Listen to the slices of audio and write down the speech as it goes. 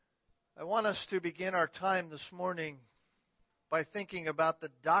I want us to begin our time this morning by thinking about the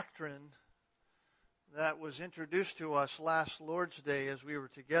doctrine that was introduced to us last Lord's Day as we were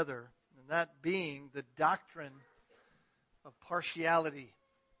together, and that being the doctrine of partiality.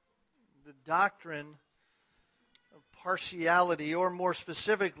 The doctrine of partiality, or more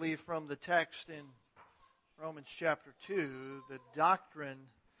specifically from the text in Romans chapter 2, the doctrine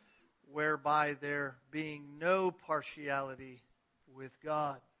whereby there being no partiality with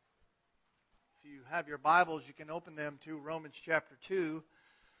God. If you have your Bibles, you can open them to Romans chapter 2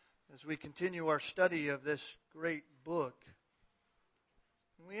 as we continue our study of this great book.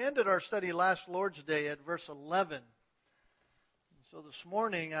 We ended our study last Lord's Day at verse 11. And so this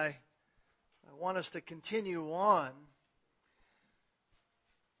morning I want us to continue on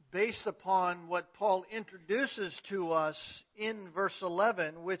based upon what Paul introduces to us in verse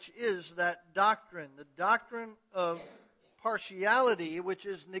 11, which is that doctrine, the doctrine of partiality, which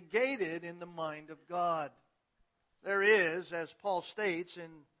is negated in the mind of God. There is, as Paul states in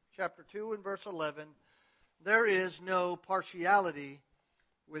chapter 2 and verse 11, there is no partiality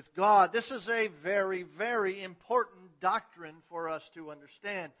with God. This is a very, very important doctrine for us to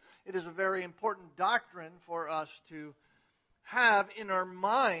understand. It is a very important doctrine for us to have in our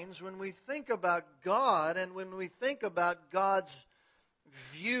minds when we think about God and when we think about God's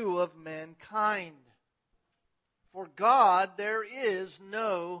view of mankind. For God, there is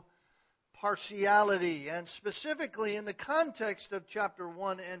no partiality. And specifically in the context of chapter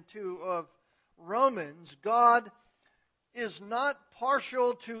 1 and 2 of Romans, God is not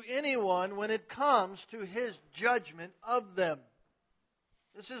partial to anyone when it comes to His judgment of them.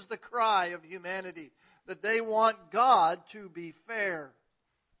 This is the cry of humanity, that they want God to be fair.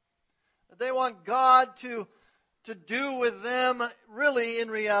 That they want God to do with them, really in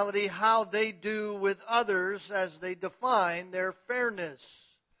reality, how they do with others as they define their fairness.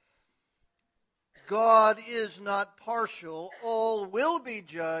 God is not partial. All will be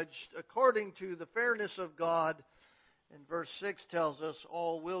judged according to the fairness of God. And verse 6 tells us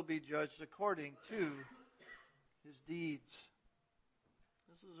all will be judged according to His deeds.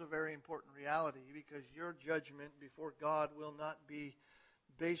 This is a very important reality because your judgment before God will not be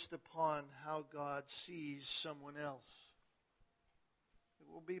based upon how God sees someone else.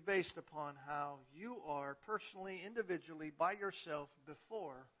 It will be based upon how you are personally, individually, by yourself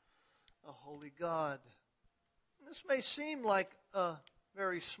before a holy God. And this may seem like a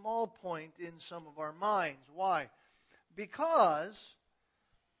very small point in some of our minds. Why? Because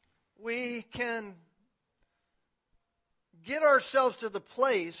we can get ourselves to the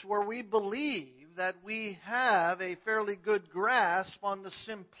place where we believe that we have a fairly good grasp on the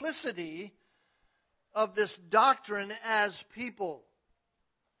simplicity of this doctrine as people.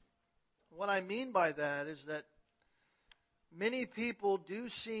 What I mean by that is that many people do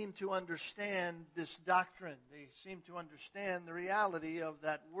seem to understand this doctrine. They seem to understand the reality of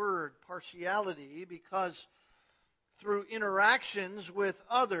that word, partiality, because through interactions with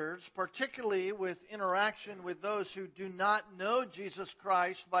others, particularly with interaction with those who do not know Jesus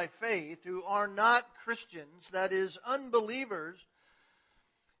Christ by faith, who are not Christians, that is, unbelievers,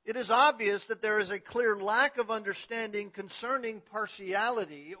 it is obvious that there is a clear lack of understanding concerning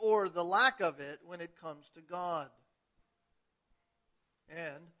partiality, or the lack of it, when it comes to God.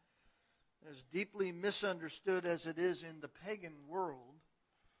 And as deeply misunderstood as it is in the pagan world,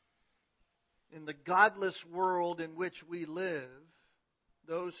 in the godless world in which we live,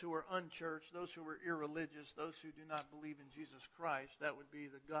 those who are unchurched, those who are irreligious, those who do not believe in Jesus Christ, that would be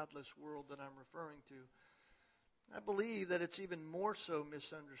the godless world that I'm referring to. I believe that it's even more so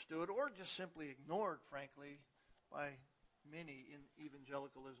misunderstood or just simply ignored, frankly, by many in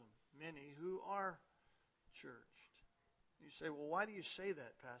evangelicalism, many who are churched. You say, well, why do you say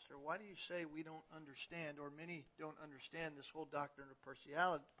that, Pastor? Why do you say we don't understand, or many don't understand this whole doctrine of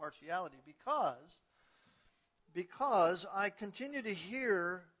partiality? Because I continue to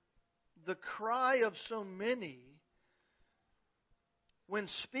hear the cry of so many when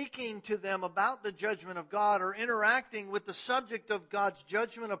speaking to them about the judgment of God or interacting with the subject of God's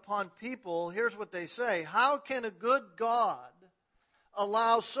judgment upon people. Here's what they say: how can a good God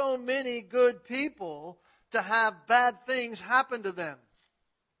allow so many good people to have bad things happen to them?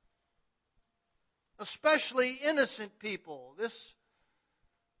 Especially innocent people. This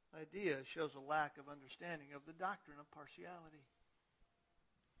idea shows a lack of understanding of the doctrine of partiality.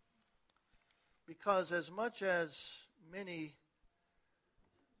 Because as much as many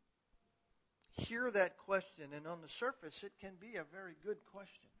hear that question, and on the surface it can be a very good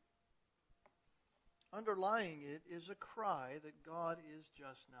question, underlying it is a cry that God is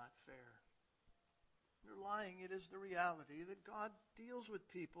just not fair. Underlying it is the reality that God deals with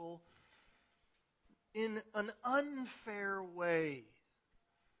people in an unfair way.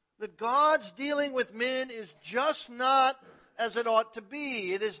 That God's dealing with men is just not as it ought to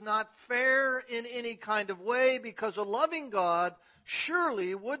be. It is not fair in any kind of way, because a loving God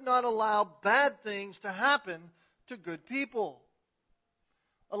surely would not allow bad things to happen to good people.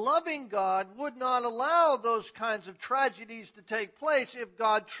 A loving God would not allow those kinds of tragedies to take place if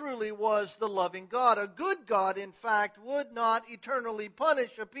God truly was the loving God. A good God, in fact, would not eternally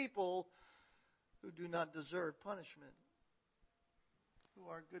punish a people who do not deserve punishment, who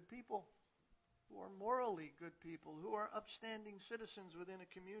are good people, who are morally good people, who are upstanding citizens within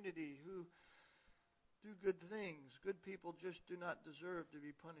a community, who do good things. Good people just do not deserve to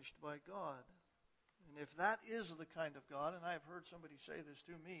be punished by God. And if that is the kind of God, and I have heard somebody say this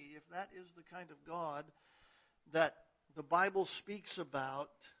to me, if that is the kind of God that the Bible speaks about,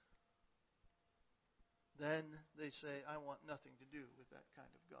 then they say, I want nothing to do with that kind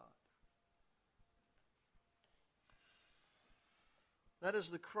of God. That is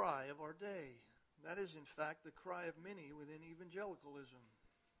the cry of our day. That is, in fact, the cry of many within evangelicalism.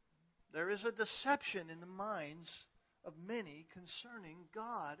 There is a deception in the minds of many concerning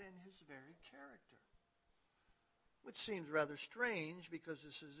God and His very character, which seems rather strange because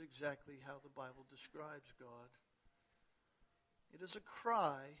this is exactly how the Bible describes God. It is a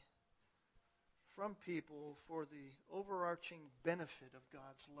cry from people for the overarching benefit of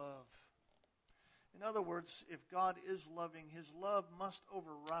God's love. In other words, if God is loving, His love must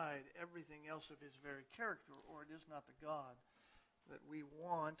override everything else of His very character, or it is not the God that we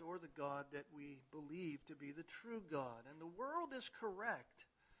want or the God that we believe to be the true God. And the world is correct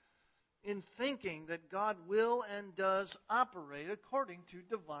in thinking that God will and does operate according to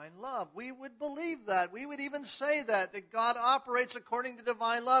divine love. We would believe that. We would even say that God operates according to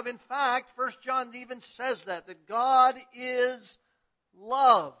divine love. In fact, 1 John even says that God is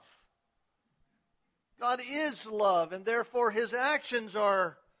love. God is love, and therefore His actions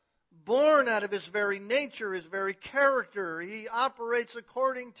are born out of His very nature, His very character. He operates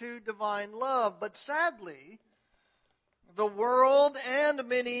according to divine love. But sadly, the world and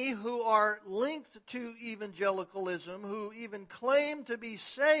many who are linked to evangelicalism, who even claim to be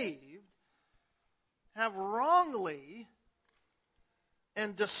saved, have wrongly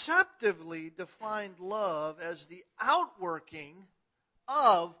and deceptively defined love as the outworking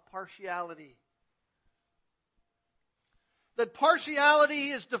of partiality. That partiality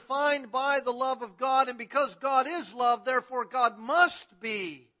is defined by the love of God, and because God is love, therefore God must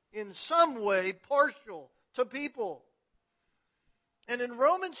be in some way partial to people. And in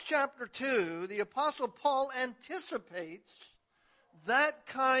Romans chapter 2, the Apostle Paul anticipates that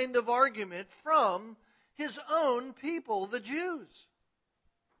kind of argument from his own people, the Jews.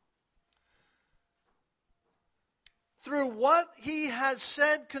 Through what he has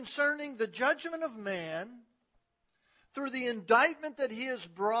said concerning the judgment of man, through the indictment that he has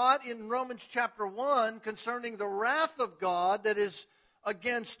brought in Romans chapter 1 concerning the wrath of God that is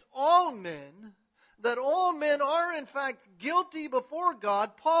against all men, that all men are in fact guilty before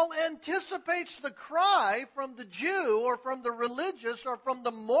God, Paul anticipates the cry from the Jew or from the religious or from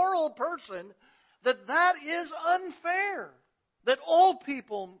the moral person that is unfair, that all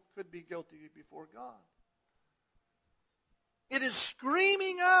people could be guilty before God. It is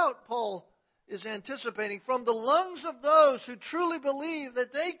screaming out, Paul is anticipating, from the lungs of those who truly believe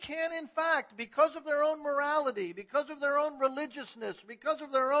that they can, in fact, because of their own morality, because of their own religiousness, because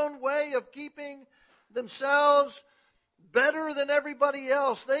of their own way of keeping themselves better than everybody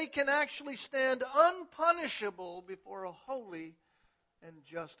else, they can actually stand unpunishable before a holy and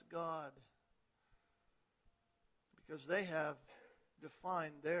just God, because they have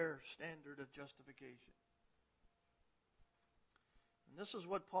defined their standard of justification. And this is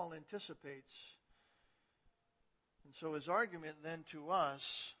what Paul anticipates. And so his argument then to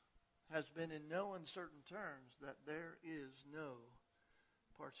us has been in no uncertain terms that there is no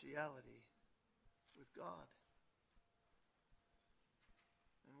partiality with God.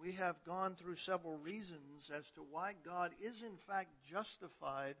 And we have gone through several reasons as to why God is in fact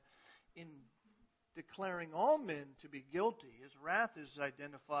justified in declaring all men to be guilty. His wrath is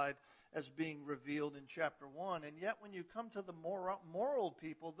identified as being revealed in chapter 1. And yet when you come to the moral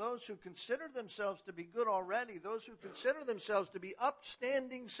people, those who consider themselves to be good already, those who consider themselves to be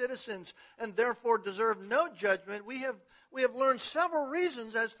upstanding citizens and therefore deserve no judgment, we have learned several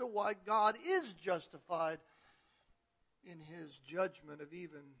reasons as to why God is justified in His judgment of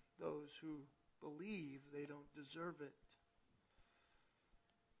even those who believe they don't deserve it.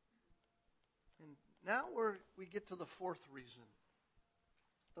 And now we get to the fourth reason.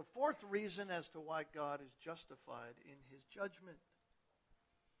 The fourth reason as to why God is justified in his judgment.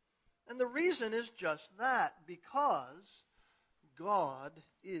 And the reason is just that, because God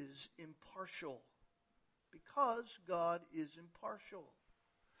is impartial. Because God is impartial.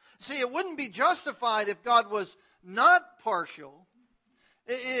 See, it wouldn't be justified if God was not partial.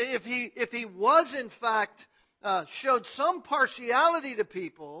 If he was, in fact, showed some partiality to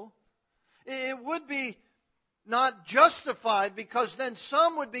people, it would be not justified, because then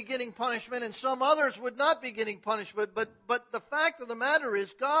some would be getting punishment and some others would not be getting punishment. But the fact of the matter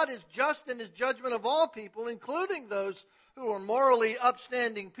is, God is just in his judgment of all people, including those who are morally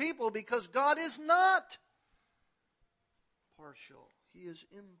upstanding people, because God is not partial. He is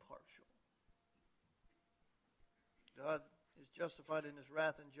impartial. God is justified in his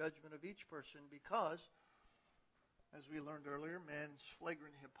wrath and judgment of each person because, as we learned earlier, man's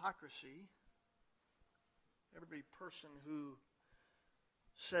flagrant hypocrisy. Every person who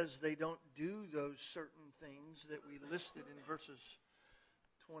says they don't do those certain things that we listed in verses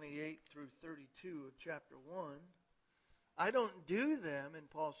 28 through 32 of chapter 1, I don't do them, and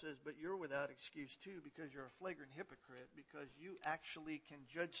Paul says, but you're without excuse too, because you're a flagrant hypocrite, because you actually can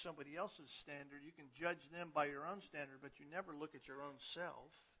judge somebody else's standard. You can judge them by your own standard, but you never look at your own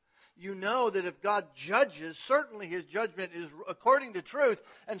self. You know that if God judges, certainly his judgment is according to truth,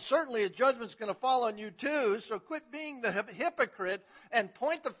 and certainly his judgment's going to fall on you too. So quit being the hypocrite and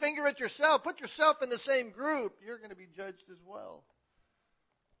point the finger at yourself. Put yourself in the same group. You're going to be judged as well.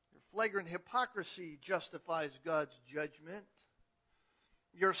 Your flagrant hypocrisy justifies God's judgment.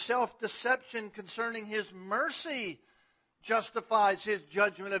 Your self-deception concerning his mercy justifies his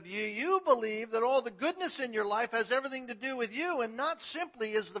judgment of you. You believe that all the goodness in your life has everything to do with you and not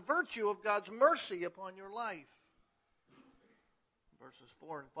simply is the virtue of God's mercy upon your life. Verses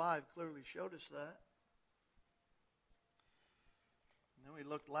 4 and 5 clearly showed us that. And then we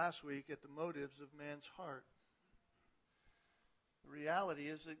looked last week at the motives of man's heart. The reality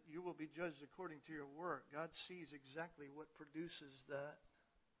is that you will be judged according to your work. God sees exactly what produces that.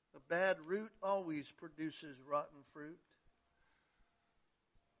 A bad root always produces rotten fruit.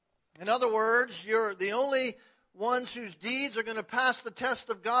 In other words, you're the only ones whose deeds are going to pass the test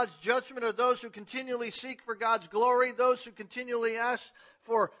of God's judgment are those who continually seek for God's glory, those who continually ask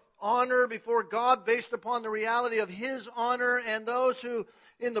for honor before God based upon the reality of his honor, and those who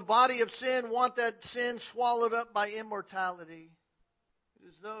in the body of sin want that sin swallowed up by immortality. It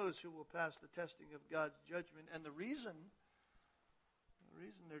is those who will pass the testing of God's judgment. And the reason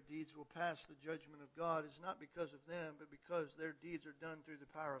their deeds will pass the judgment of God is not because of them, but because their deeds are done through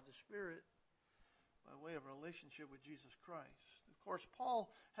the power of the Spirit by way of a relationship with Jesus Christ. Of course, Paul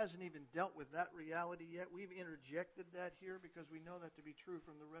hasn't even dealt with that reality yet. We've interjected that here because we know that to be true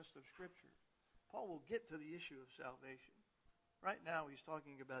from the rest of Scripture. Paul will get to the issue of salvation. Right now, he's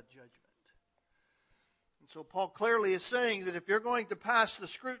talking about judgment. And so Paul clearly is saying that if you're going to pass the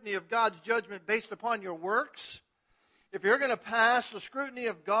scrutiny of God's judgment based upon your works, if you're going to pass the scrutiny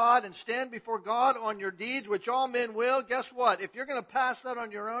of God and stand before God on your deeds, which all men will, guess what? If you're going to pass that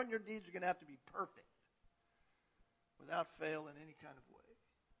on your own, your deeds are going to have to be perfect, without fail in any kind of way.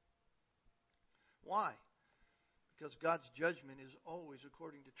 Why? Because God's judgment is always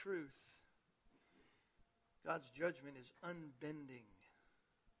according to truth. God's judgment is unbending.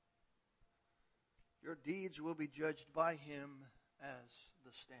 Your deeds will be judged by him as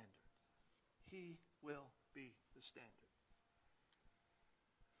the standard. He will be the standard.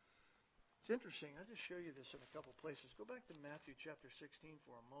 It's interesting. I'll just show you this in a couple places. Go back to Matthew chapter 16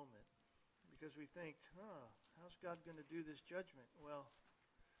 for a moment, because we think, how's God going to do this judgment? Well,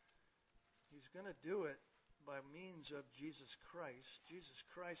 he's going to do it by means of Jesus Christ. Jesus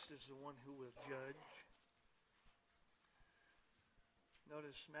Christ is the one who will judge.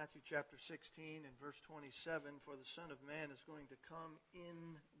 Notice Matthew chapter 16 and verse 27, for the Son of Man is going to come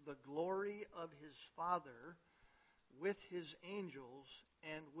in the glory of his Father with his angels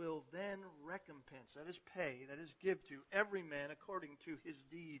and will then recompense, that is pay, that is give to every man according to his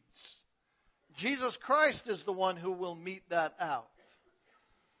deeds. Jesus Christ is the one who will mete that out.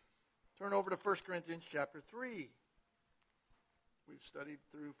 Turn over to 1 Corinthians chapter 3. We've studied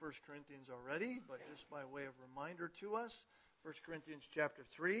through 1 Corinthians already, but just by way of reminder to us, 1 Corinthians chapter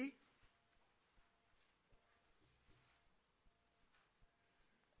 3.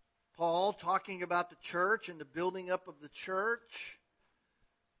 Paul talking about the church and the building up of the church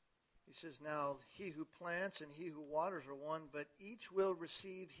He says, now he who plants and he who waters are one, but each will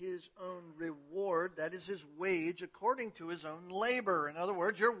receive his own reward, that is his wage, according to his own labor. In other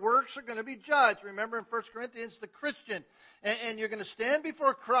words, your works are going to be judged. Remember in 1 Corinthians, the Christian. And you're going to stand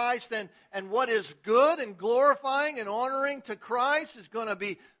before Christ, and what is good and glorifying and honoring to Christ is going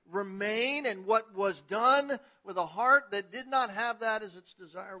to remain, and what was done with a heart that did not have that as its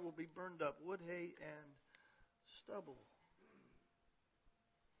desire will be burned up, wood, hay, and stubble.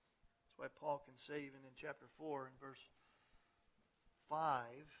 Why Paul can say even in chapter 4 and verse 5,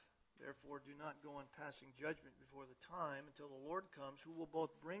 therefore do not go on passing judgment before the time until the Lord comes, who will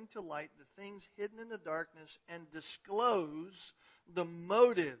both bring to light the things hidden in the darkness and disclose the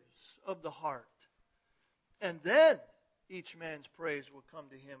motives of the heart. And then each man's praise will come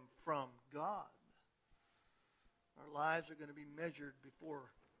to him from God. Our lives are going to be measured before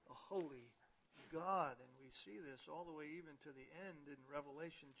a holy God, and we see this all the way even to the end in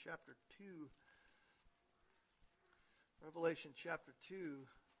Revelation chapter 2. Revelation chapter 2,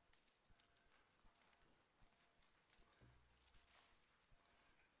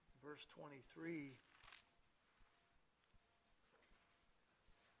 verse 23.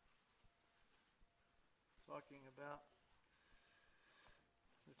 Talking about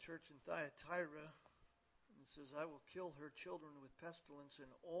the church in Thyatira. It says, I will kill her children with pestilence,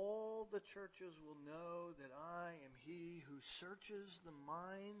 and all the churches will know that I am he who searches the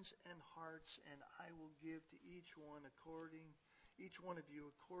minds and hearts, and I will give to each one of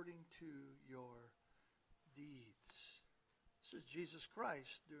you according to your deeds. This is Jesus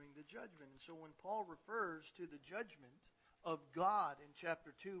Christ doing the judgment. And so when Paul refers to the judgment of God in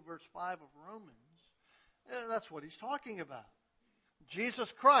chapter 2, verse 5 of Romans, that's what he's talking about.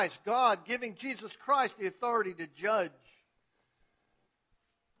 Jesus Christ, God giving Jesus Christ the authority to judge.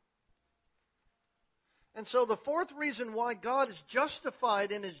 And so the fourth reason why God is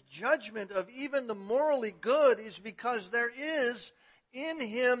justified in his judgment of even the morally good is because there is in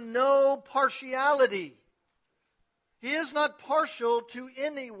him no partiality. He is not partial to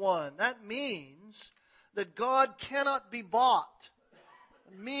anyone. That means that God cannot be bought.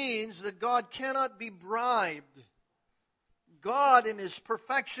 It means that God cannot be bribed. God in his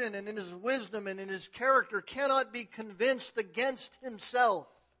perfection and in his wisdom and in his character cannot be convinced against himself.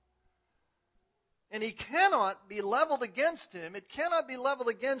 And he cannot be leveled against him. It cannot be leveled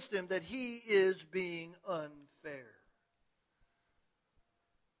against him that he is being unfair.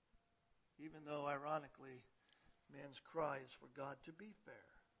 Even though, ironically, man's cry is for God to be fair.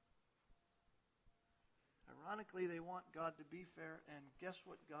 Ironically, they want God to be fair, and guess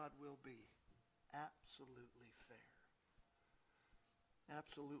what God will be? Absolutely fair.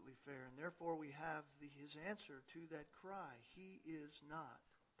 Absolutely fair. And therefore we have his answer to that cry. He is not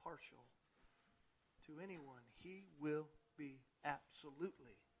partial to anyone. He will be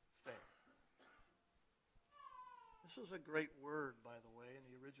absolutely fair. This is a great word, by the way, in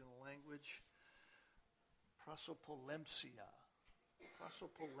the original language. Prosopolemsia.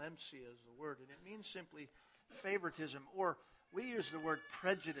 Prosopolemsia is the word, and it means simply favoritism, or we use the word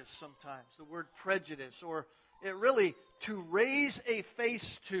prejudice sometimes. The word prejudice, or it really, to raise a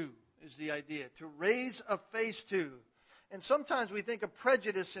face to is the idea. To raise a face to. And sometimes we think of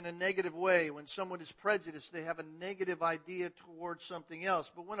prejudice in a negative way. When someone is prejudiced, they have a negative idea towards something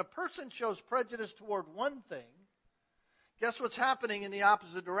else. But when a person shows prejudice toward one thing, guess what's happening in the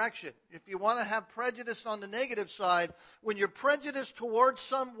opposite direction? If you want to have prejudice on the negative side, when you're prejudiced towards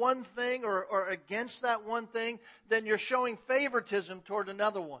one thing or against that one thing, then you're showing favoritism toward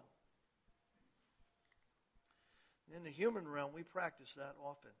another one. In the human realm, we practice that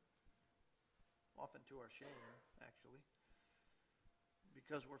often to our shame, actually,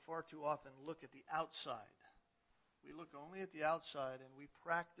 because we're far too often look at the outside. We look only at the outside, and we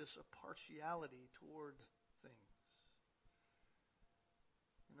practice a partiality toward things.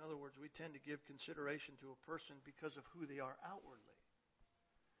 In other words, we tend to give consideration to a person because of who they are outwardly.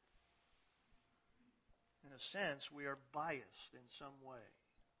 In a sense, we are biased in some way.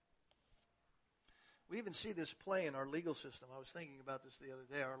 We even see this play in our legal system. I was thinking about this the other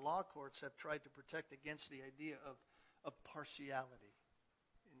day. Our law courts have tried to protect against the idea of partiality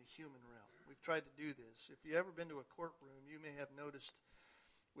in the human realm. We've tried to do this. If you've ever been to a courtroom, you may have noticed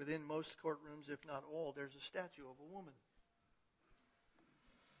within most courtrooms, if not all, there's a statue of a woman.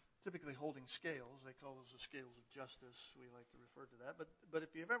 Typically holding scales. They call those the scales of justice. We like to refer to that. But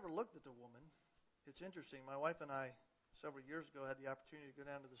if you've ever looked at the woman, it's interesting. My wife and I, several years ago, had the opportunity to go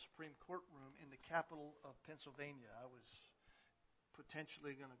down to the Supreme Court room in the capital of Pennsylvania. I was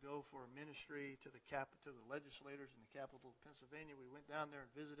potentially going to go for a ministry to the legislators in the capital of Pennsylvania. We went down there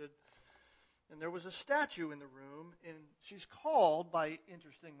and visited. And there was a statue in the room, and she's called by,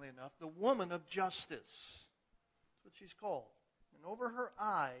 interestingly enough, the woman of justice. That's what she's called. And over her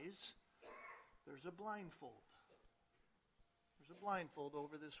eyes, there's a blindfold. There's a blindfold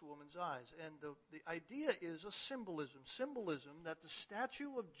over this woman's eyes. And the idea is a symbolism that the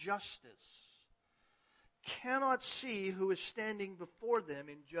statue of justice cannot see who is standing before them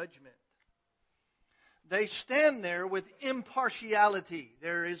in judgment. They stand there with impartiality.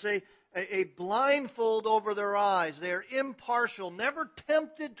 There is a blindfold over their eyes. They are impartial, never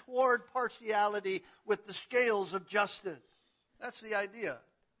tempted toward partiality with the scales of justice. That's the idea.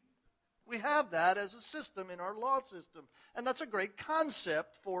 We have that as a system in our law system. And that's a great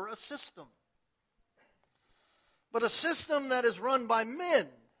concept for a system. But a system that is run by men.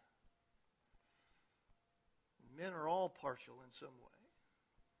 Men are all partial in some way.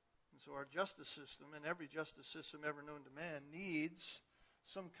 And so our justice system, and every justice system ever known to man, needs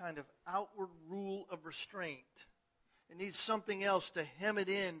some kind of outward rule of restraint. It needs something else to hem it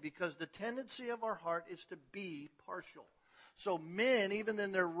in, because the tendency of our heart is to be partial. So men, even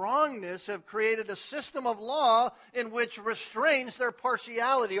in their wrongness, have created a system of law in which restrains their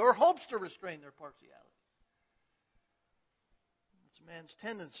partiality, or hopes to restrain their partiality. It's man's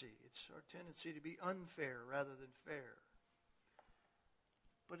tendency. It's our tendency to be unfair rather than fair.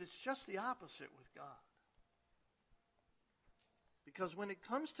 But it's just the opposite with God. Because when it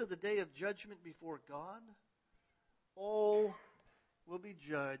comes to the day of judgment before God, all will be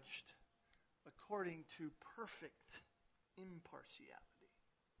judged according to perfect impartiality.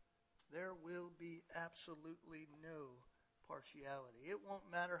 There will be absolutely no partiality. It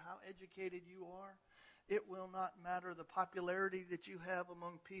won't matter how educated you are. It will not matter the popularity that you have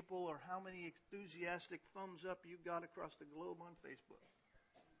among people or how many enthusiastic thumbs up you got across the globe on Facebook.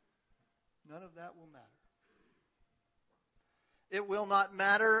 None of that will matter. It will not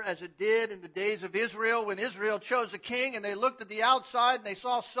matter as it did in the days of Israel when Israel chose a king and they looked at the outside and they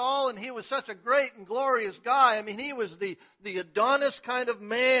saw Saul and he was such a great and glorious guy. I mean, he was the Adonis kind of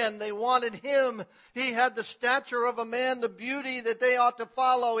man. They wanted him. He had the stature of a man, the beauty that they ought to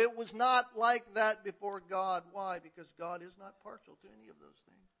follow. It was not like that before God. Why? Because God is not partial to any of those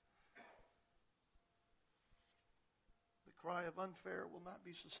things. The cry of unfair will not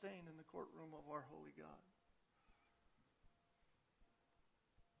be sustained in the courtroom of our holy God.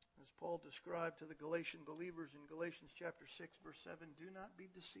 As Paul described to the Galatian believers in Galatians chapter 6, verse 7, do not be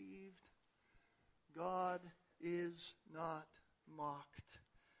deceived. God is not mocked.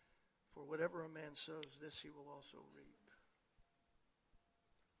 For whatever a man sows, this he will also reap.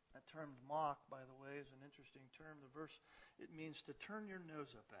 That term mock, by the way, is an interesting term. The verse, it means to turn your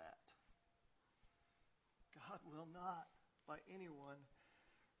nose up at. God will not, by anyone,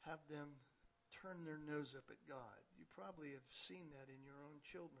 have them turn their nose up at God. You probably have seen that in your own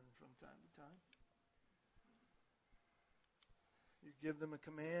children from time to time. You give them a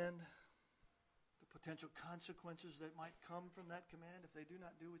command, the potential consequences that might come from that command if they do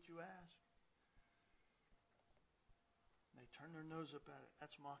not do what you ask. They turn their nose up at it.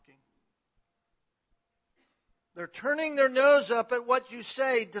 That's mocking. They're turning their nose up at what you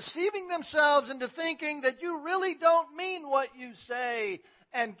say, deceiving themselves into thinking that you really don't mean what you say.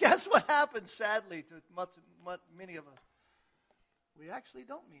 And guess what happens, sadly, to many of us? We actually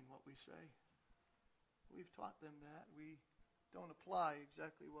don't mean what we say. We've taught them that. We don't apply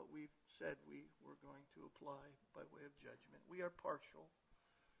exactly what we've said we were going to apply by way of judgment. We are partial.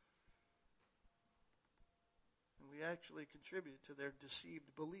 And we actually contribute to their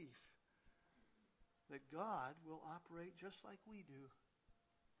deceived belief that God will operate just like we do.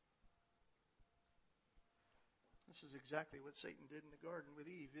 This is exactly what Satan did in the garden with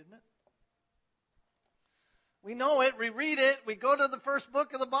Eve, isn't it? We know it. We read it. We go to the first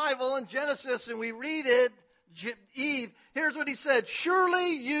book of the Bible in Genesis and we read it. Eve, here's what he said.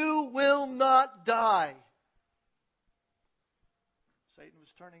 Surely you will not die. Satan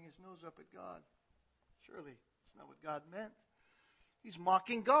was turning his nose up at God. Surely, that's not what God meant. He's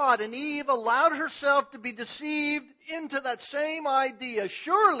mocking God. And Eve allowed herself to be deceived into that same idea.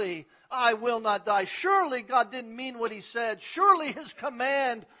 Surely I will not die. Surely God didn't mean what he said. Surely his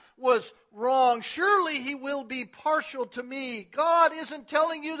command was wrong. Surely he will be partial to me. God isn't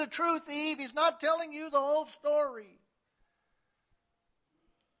telling you the truth, Eve. He's not telling you the whole story.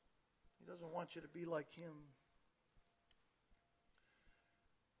 He doesn't want you to be like him.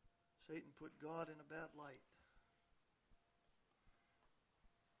 Satan put God in a bad light.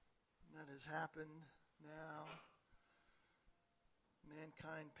 That has happened now.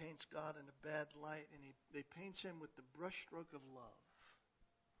 Mankind paints God in a bad light, and they paints him with the brushstroke of love.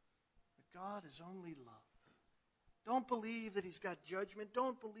 That God is only love. Don't believe that He's got judgment.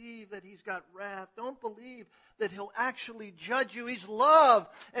 Don't believe that He's got wrath. Don't believe that He'll actually judge you. He's love.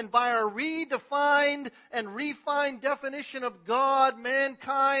 And by our redefined and refined definition of God,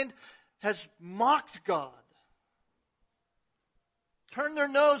 mankind has mocked God. Turned their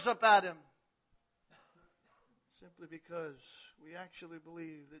nose up at Him. Simply because we actually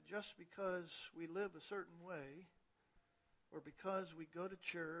believe that just because we live a certain way, or because we go to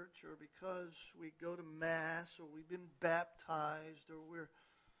church, or because we go to Mass, or we've been baptized, or we're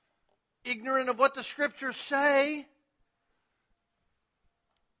ignorant of what the Scriptures say.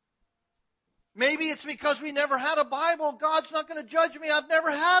 Maybe it's because we never had a Bible. God's not going to judge me. I've never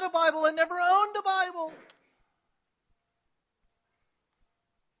had a Bible. I never owned a Bible.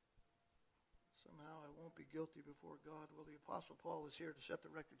 Somehow I won't be guilty before God. Well, the Apostle Paul is here to set the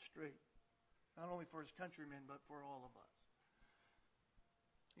record straight. Not only for his countrymen, but for all of us.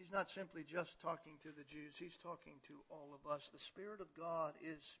 He's not simply just talking to the Jews. He's talking to all of us. The Spirit of God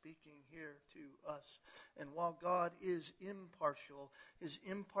is speaking here to us. And while God is impartial, His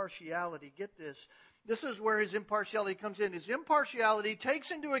impartiality, get this, this is where His impartiality comes in. His impartiality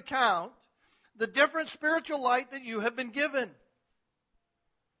takes into account the different spiritual light that you have been given.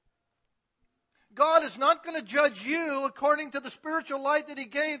 God is not going to judge you according to the spiritual light that He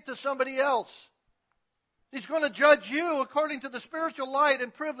gave to somebody else. He's going to judge you according to the spiritual light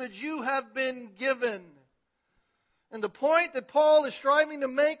and privilege you have been given. And the point that Paul is striving to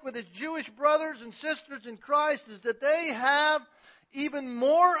make with his Jewish brothers and sisters in Christ is that they have even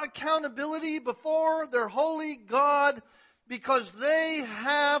more accountability before their holy God because they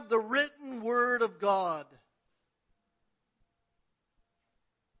have the written Word of God.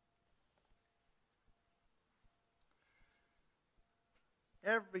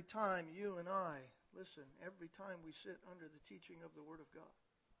 Every time you and I, listen, every time we sit under the teaching of the Word of God,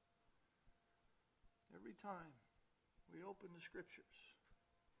 every time we open the Scriptures,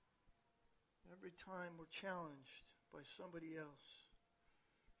 every time we're challenged by somebody else,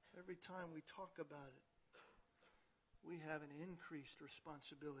 every time we talk about it, we have an increased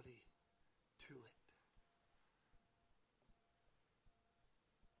responsibility to it.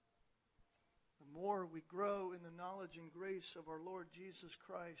 The more we grow in the knowledge and grace of our Lord Jesus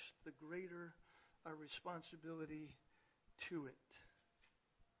Christ, the greater our responsibility to it.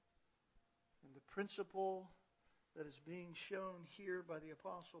 And the principle that is being shown here by the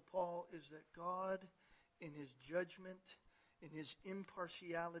Apostle Paul is that God, in His judgment, in His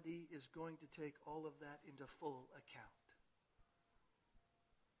impartiality, is going to take all of that into full account.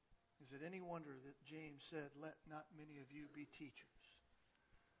 Is it any wonder that James said, "Let not many of you be teachers"?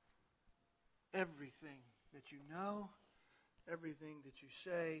 Everything that you know, everything that you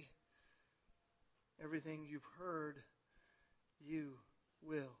say, everything you've heard, you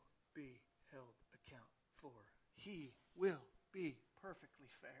will be held account for. He will be perfectly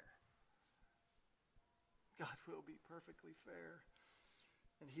fair. God will be perfectly fair,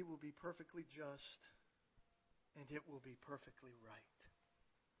 and He will be perfectly just, and it will be perfectly right.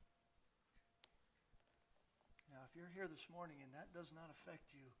 Now, if you're here this morning and that does not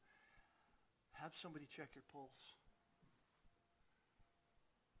affect you, have somebody check your pulse.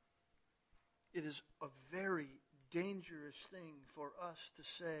 It is a very dangerous thing for us to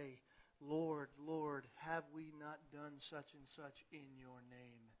say, "Lord, Lord, have we not done such and such in your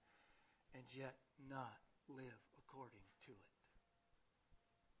name," and yet not live according to it.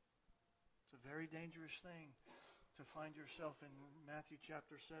 It's a very dangerous thing to find yourself in Matthew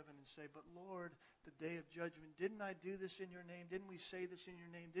chapter 7 and say, "But Lord, the day of judgment, didn't I do this in your name? Didn't we say this in your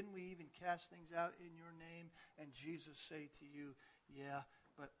name? Didn't we even cast things out in your name?" And Jesus say to you, "Yeah,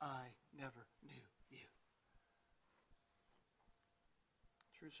 but I never knew you."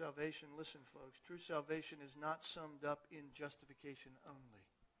 True salvation, listen folks, true salvation is not summed up in justification only.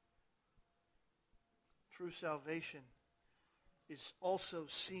 True salvation is also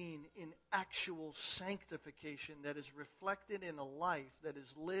seen in actual sanctification that is reflected in a life that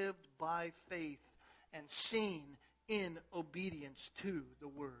is lived by faith and seen in obedience to the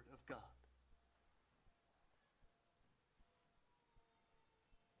Word of God.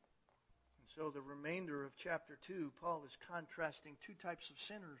 And so the remainder of chapter 2, Paul is contrasting two types of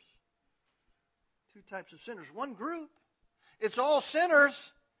sinners. Two types of sinners. One group. It's all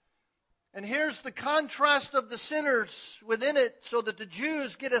sinners. And here's the contrast of the sinners within it so that the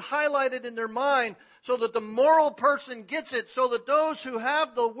Jews get it highlighted in their mind, so that the moral person gets it, so that those who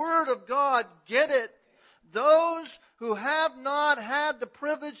have the Word of God get it. Those who have not had the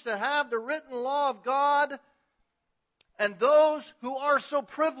privilege to have the written law of God, and those who are so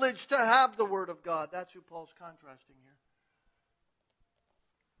privileged to have the Word of God. That's who Paul's contrasting here.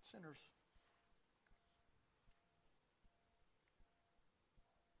 Sinners.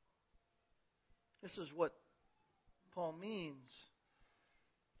 This is what Paul means.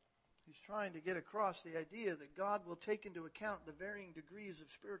 He's trying to get across the idea that God will take into account the varying degrees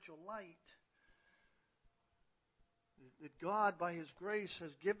of spiritual light that God, by His grace,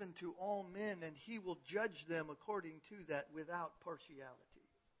 has given to all men, and He will judge them according to that without partiality.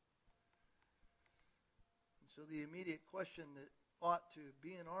 And so the immediate question that ought to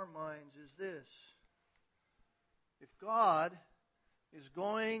be in our minds is this: if God is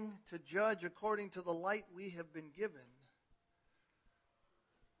going to judge according to the light we have been given,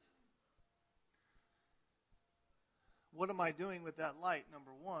 what am I doing with that light,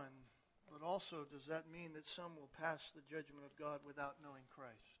 number one? But also, does that mean that some will pass the judgment of God without knowing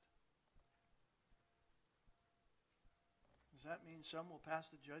Christ? Does that mean some will pass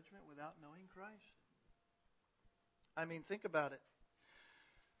the judgment without knowing Christ? I mean, think about it.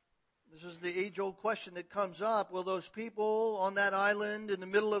 This is the age-old question that comes up. Will those people on that island in the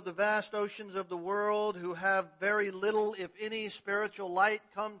middle of the vast oceans of the world who have very little, if any, spiritual light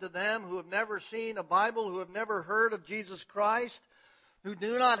come to them, who have never seen a Bible, who have never heard of Jesus Christ, who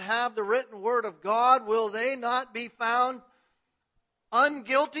do not have the written Word of God, will they not be found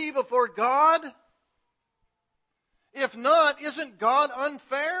unguilty before God? If not, isn't God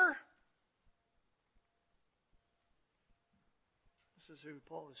unfair? This is who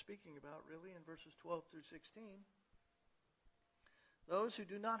Paul is speaking about, really, in verses 12 through 16. Those who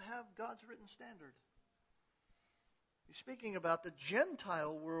do not have God's written standard. He's speaking about the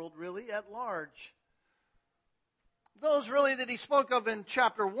Gentile world, really, at large. Those really that he spoke of in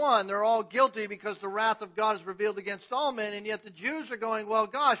chapter 1, they're all guilty because the wrath of God is revealed against all men, and yet the Jews are going, well,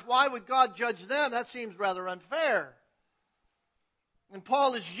 gosh, why would God judge them? That seems rather unfair. And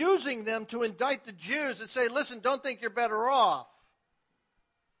Paul is using them to indict the Jews and say, listen, don't think you're better off.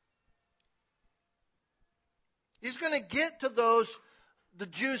 He's going to get to the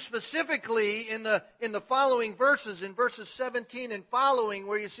Jews specifically in the following verses, in verses 17 and following,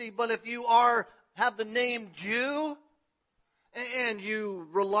 where you see, but if you have the name Jew, and you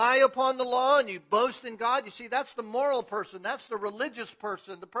rely upon the law and you boast in God, you see, that's the moral person. That's the religious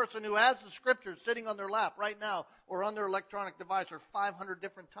person, the person who has the Scriptures sitting on their lap right now or on their electronic device, or 500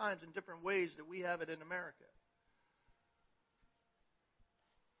 different times in different ways that we have it in America.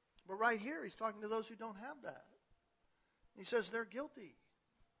 But right here, he's talking to those who don't have that. He says they're guilty.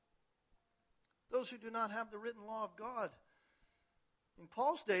 Those who do not have the written law of God. In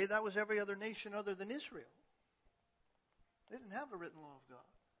Paul's day, that was every other nation other than Israel. They didn't have the written law of God.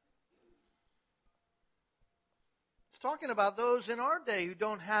 It's talking about those in our day who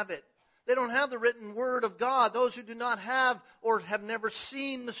don't have it. They don't have the written word of God. Those who do not have or have never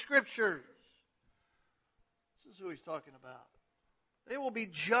seen the Scriptures. This is who he's talking about. They will be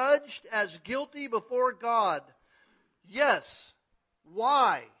judged as guilty before God. Yes.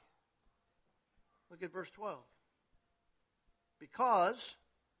 Why? Look at verse 12. Because,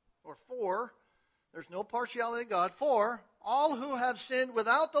 or for, there's no partiality in God. For all who have sinned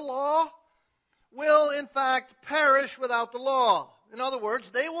without the law will in fact perish without the law. In other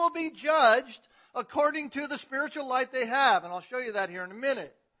words, they will be judged according to the spiritual light they have. And I'll show you that here in a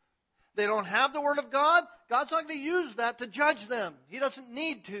minute. They don't have the Word of God. God's not going to use that to judge them. He doesn't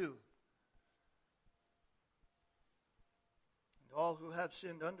need to. And all who have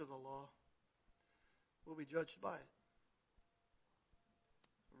sinned under the law will be judged by it.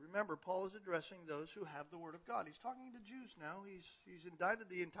 Remember, Paul is addressing those who have the Word of God. He's talking to Jews now. He's indicted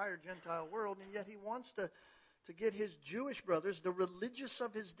the entire Gentile world, and yet he wants to get his Jewish brothers, the religious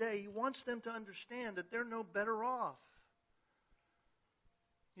of his day, he wants them to understand that they're no better off.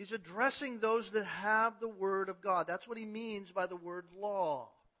 He's addressing those that have the Word of God. That's what he means by the word law.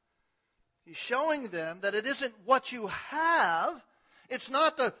 He's showing them that it isn't what you have. It's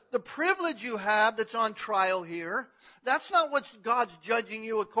not the privilege you have that's on trial here. That's not what God's judging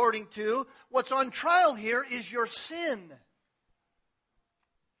you according to. What's on trial here is your sin.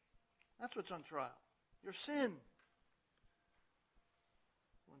 That's what's on trial. Your sin.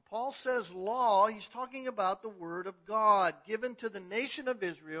 When Paul says law, he's talking about the Word of God given to the nation of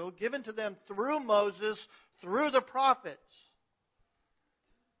Israel, given to them through Moses, through the prophets.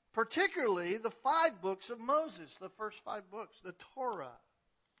 Particularly the 5 books of Moses, the first 5 books, the Torah.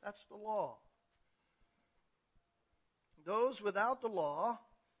 That's the law. Those without the law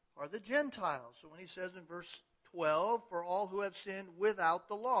are the Gentiles. So when he says in verse 12, for all who have sinned without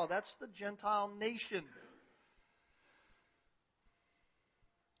the law, that's the Gentile nation.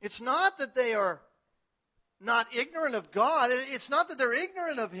 It's not that they are not ignorant of God. It's not that they're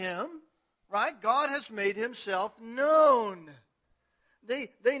ignorant of Him, right? God has made Himself known.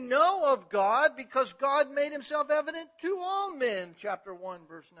 They know of God because God made Himself evident to all men, chapter 1,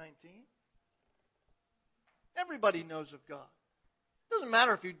 verse 19. Everybody knows of God. It doesn't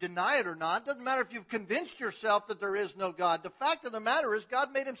matter if you deny it or not. It doesn't matter if you've convinced yourself that there is no God. The fact of the matter is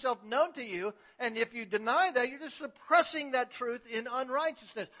God made himself known to you, and if you deny that, you're just suppressing that truth in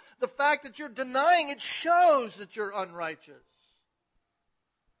unrighteousness. The fact that you're denying it shows that you're unrighteous.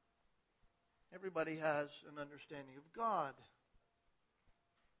 Everybody has an understanding of God.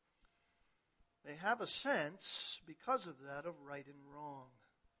 They have a sense, because of that, of right and wrong.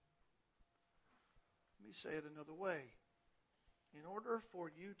 Let me say it another way. In order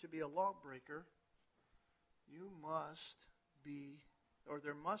for you to be a lawbreaker, there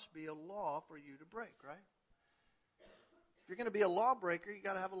must be a law for you to break, right? If you're going to be a lawbreaker, you've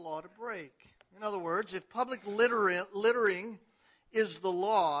got to have a law to break. In other words, if public littering is the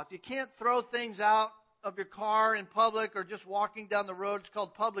law, if you can't throw things out of your car in public or just walking down the road, it's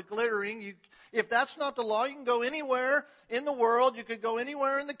called public littering. If that's not the law, you can go anywhere in the world. You could go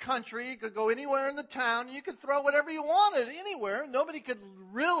anywhere in the country. You could go anywhere in the town. You could throw whatever you wanted anywhere. Nobody could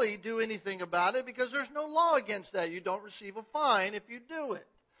really do anything about it because there's no law against that. You don't receive a fine if you do it.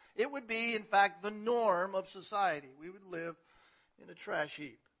 It would be, in fact, the norm of society. We would live in a trash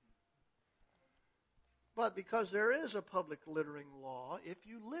heap. But because there is a public littering law, if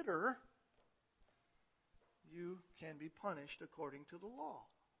you litter, you can be punished according to the law.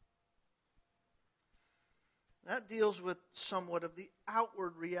 That deals with somewhat of the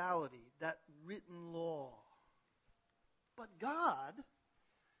outward reality, that written law. But God,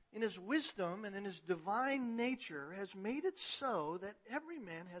 in his wisdom and in his divine nature, has made it so that every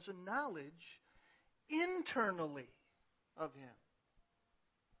man has a knowledge internally of him.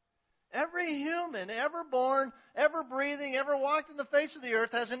 Every human, ever born, ever breathing, ever walked in the face of the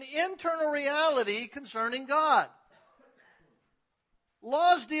earth has an internal reality concerning God.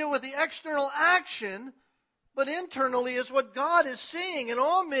 Laws deal with the external action, but internally is what God is seeing. And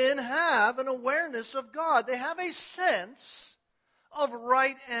all men have an awareness of God. They have a sense of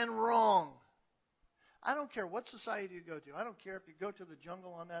right and wrong. I don't care what society you go to. I don't care if you go to the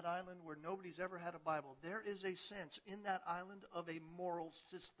jungle on that island where nobody's ever had a Bible. There is a sense in that island of a moral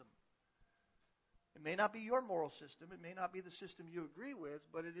system. It may not be your moral system. It may not be the system you agree with,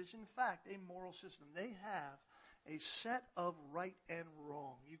 but it is in fact a moral system. They have a set of right and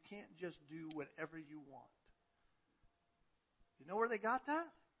wrong. You can't just do whatever you want. You know where they got that?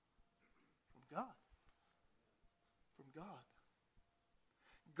 From God. From God.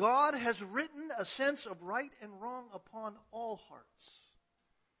 God has written a sense of right and wrong upon all hearts.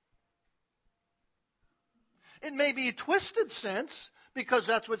 It may be a twisted sense, because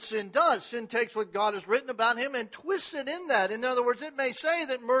that's what sin does. Sin takes what God has written about him and twists it in that. In other words, it may say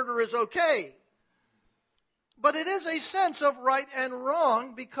that murder is okay. But it is a sense of right and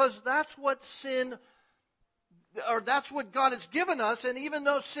wrong because that's what sin, or that's what God has given us. And even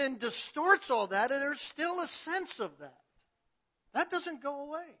though sin distorts all that, there's still a sense of that. That doesn't go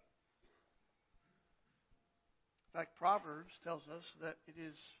away. In fact, Proverbs tells us that it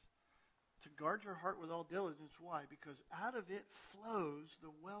is to guard your heart with all diligence. Why? Because out of it flows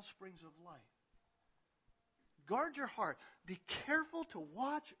the well springs of life. Guard your heart. Be careful to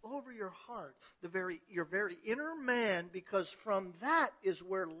watch over your heart, your very inner man, because from that is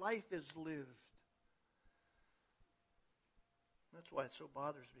where life is lived. That's why it so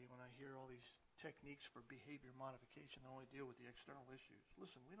bothers me when I hear all these techniques for behavior modification that only deal with the external issues.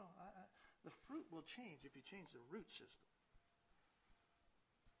 Listen, the fruit will change if you change the root system.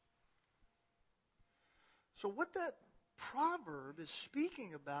 So what that proverb is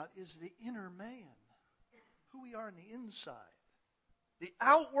speaking about is the inner man, who we are on the inside, the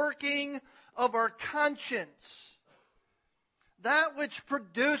outworking of our conscience, that which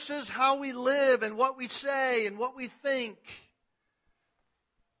produces how we live and what we say and what we think.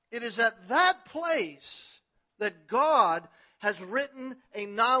 It is at that place that God has written a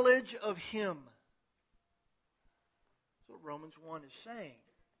knowledge of him. That's what Romans 1 is saying.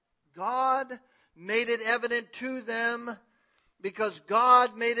 God made it evident to them because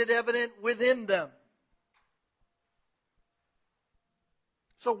God made it evident within them.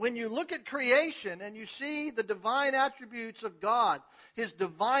 So when you look at creation and you see the divine attributes of God, his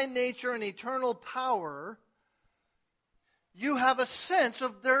divine nature and eternal power, you have a sense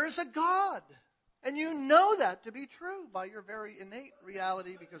of there is a God. And you know that to be true by your very innate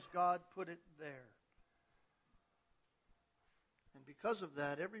reality because God put it there. And because of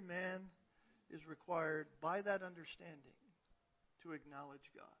that, every man is required by that understanding to acknowledge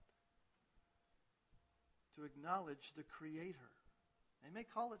God, to acknowledge the Creator. They may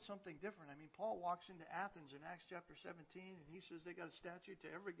call it something different. I mean, Paul walks into Athens in Acts chapter 17, and he says they got a statue to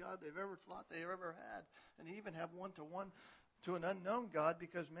every god they've ever thought they ever had, and they even have one-to-one to an unknown God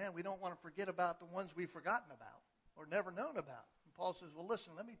because, man, we don't want to forget about the ones we've forgotten about or never known about. And Paul says, well,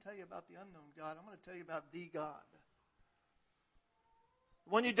 listen, let me tell you about the unknown God. I'm going to tell you about the God.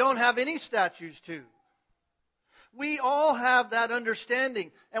 The one you don't have any statues to. We all have that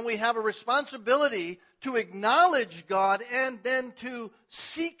understanding, and we have a responsibility to acknowledge God and then to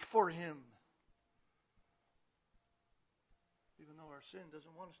seek for Him. Even though our sin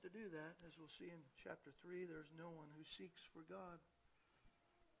doesn't want us to do that, as we'll see in chapter 3, there's no one who seeks for God.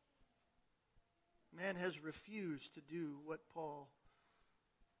 Man has refused to do what Paul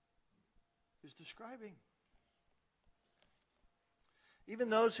is describing. Even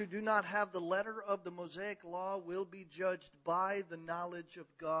those who do not have the letter of the Mosaic law will be judged by the knowledge of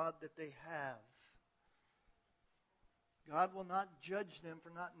God that they have. God will not judge them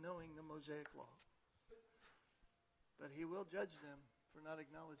for not knowing the Mosaic law, but He will judge them for not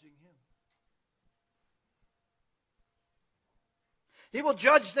acknowledging Him. He will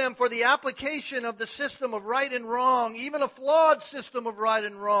judge them for the application of the system of right and wrong, even a flawed system of right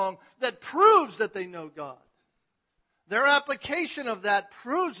and wrong that proves that they know God. Their application of that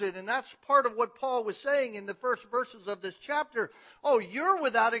proves it, and that's part of what Paul was saying in the first verses of this chapter. Oh, you're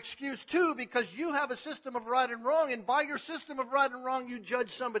without excuse too because you have a system of right and wrong, and by your system of right and wrong, you judge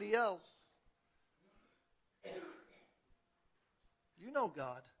somebody else. You know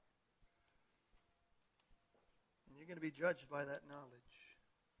God, and you're going to be judged by that knowledge.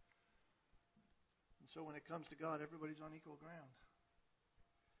 And so when it comes to God, everybody's on equal ground.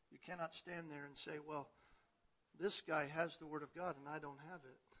 You cannot stand there and say, well, this guy has the Word of God and I don't have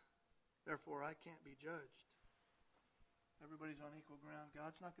it. Therefore, I can't be judged. Everybody's on equal ground.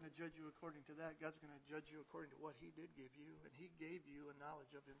 God's not going to judge you according to that. God's going to judge you according to what He did give you, and He gave you a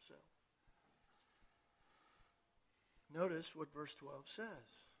knowledge of Himself. Notice what verse 12 says.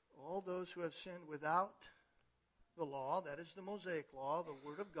 All those who have sinned without the law, that is the Mosaic law, the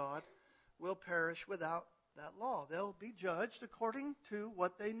Word of God, will perish without that law. They'll be judged according to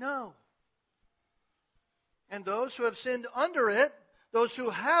what they know. And those who have sinned under it, those who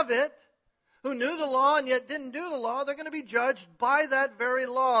have it, who knew the law and yet didn't do the law, they're going to be judged by that very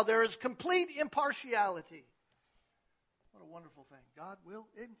law. There is complete impartiality. What a wonderful thing. God will,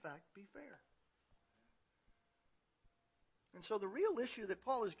 in fact, be fair. And so the real issue that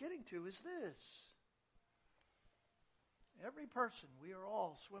Paul is getting to is this. Every person, we are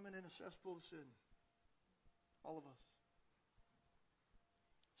all swimming in a cesspool of sin. All of us.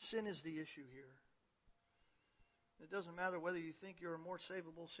 Sin is the issue here. It doesn't matter whether you think you're more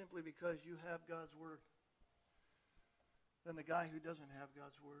savable simply because you have God's Word than the guy who doesn't have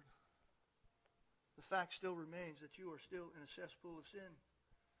God's Word. The fact still remains that you are still in a cesspool of sin.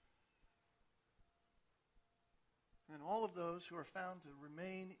 And all of those who are found to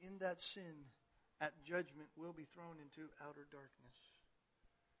remain in that sin at judgment will be thrown into outer darkness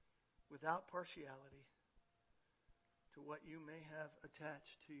without partiality to what you may have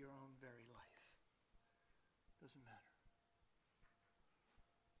attached to your own very life. Doesn't matter.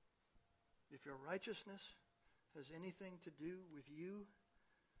 If your righteousness has anything to do with you,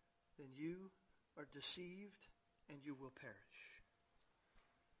 then you are deceived and you will perish.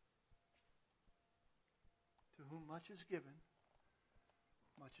 To whom much is given,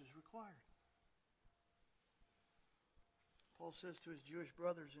 much is required. Paul says to his Jewish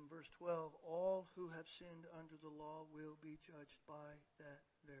brothers in verse 12, all who have sinned under the law will be judged by that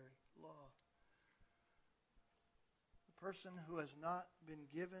very law. The person who has not been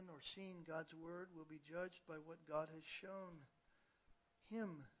given or seen God's Word will be judged by what God has shown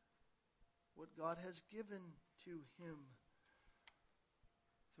him, what God has given to him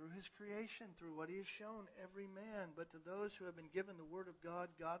through His creation, through what He has shown every man. But to those who have been given the Word of God,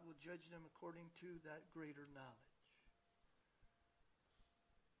 God will judge them according to that greater knowledge.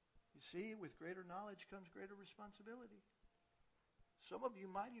 You see, with greater knowledge comes greater responsibility. Some of you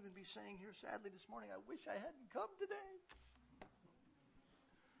might even be saying here sadly this morning, I wish I hadn't come today.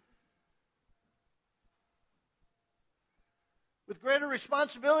 With greater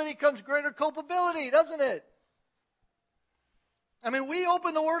responsibility comes greater culpability, doesn't it? I mean, we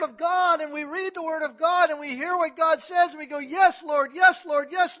open the Word of God and we read the Word of God and we hear what God says and we go, yes, Lord, yes, Lord,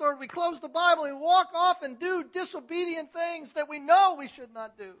 yes, Lord. We close the Bible and walk off and do disobedient things that we know we should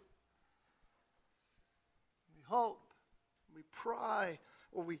not do. We hope, we pry,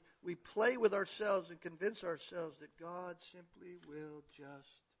 or we play with ourselves and convince ourselves that God simply will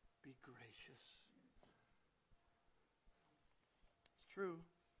just be gracious. It's true,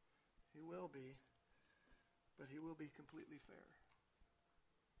 He will be, but He will be completely fair,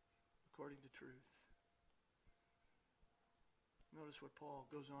 according to truth. Notice what Paul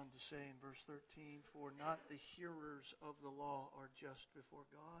goes on to say in verse 13, for not the hearers of the law are just before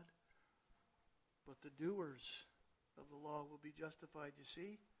God, but the doers of the law will be justified. You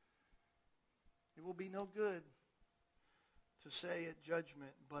see, it will be no good to say at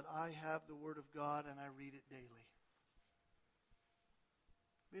judgment, but I have the Word of God and I read it daily.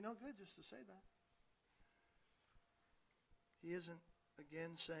 It'll be no good just to say that. He isn't,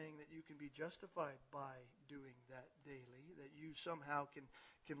 again, saying that you can be justified by doing that daily, that you somehow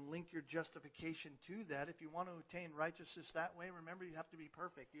can link your justification to that. If you want to attain righteousness that way, remember, you have to be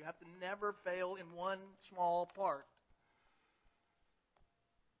perfect. You have to never fail in one small part.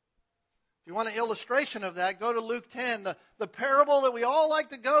 If you want an illustration of that, go to Luke 10, the parable that we all like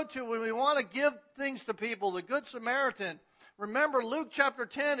to go to when we want to give things to people, the Good Samaritan. Remember, Luke chapter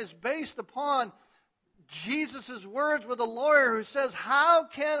 10 is based upon Jesus' words with a lawyer who says,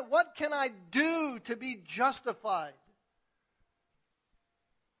 what can I do to be justified?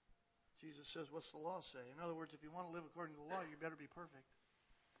 Jesus says, what's the law say? In other words, if you want to live according to the law, you better be perfect.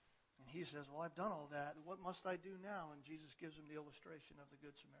 And he says, well, I've done all that. What must I do now? And Jesus gives him the illustration of the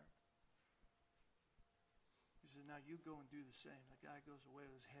Good Samaritan. He says, now you go and do the same. The guy goes away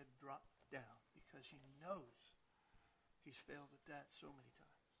with his head dropped down because he knows he's failed at that so many times.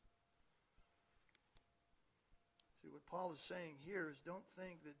 See, what Paul is saying here is don't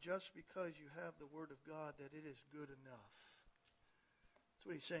think that just because you have the Word of God that it is good enough. That's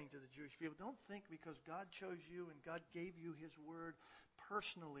what he's saying to the Jewish people. Don't think because God chose you and God gave you His Word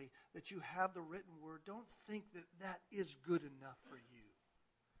personally that you have the written Word. Don't think that that is good enough for you.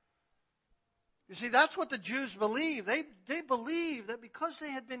 You see, that's what the Jews believe. They believe that because they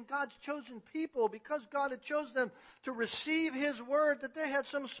had been God's chosen people, because God had chosen them to receive His Word, that they had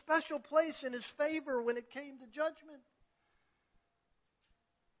some special place in His favor when it came to judgment.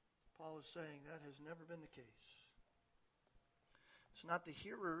 Paul is saying that has never been the case. It's not the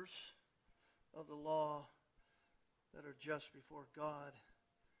hearers of the law that are just before God.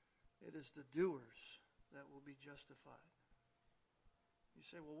 It is the doers that will be justified. You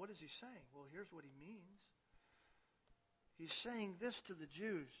say, well, what is he saying? Well, here's what he means. He's saying this to the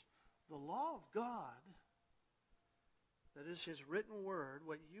Jews. The law of God, that is His written word,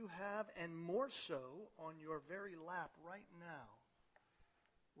 what you have, and more so on your very lap right now,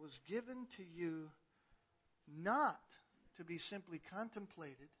 was given to you not to be simply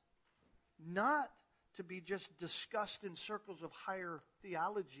contemplated, not to be just discussed in circles of higher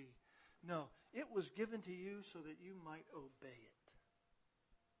theology. No, it was given to you so that you might obey it.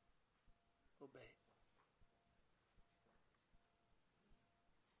 Obey.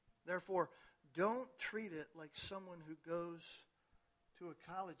 Therefore, don't treat it like someone who goes to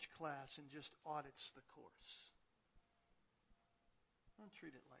a college class and just audits the course. Don't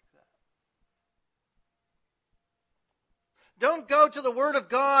treat it like that. Don't go to the Word of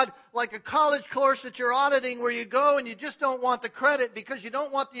God like a college course that you're auditing where you go and you just don't want the credit because you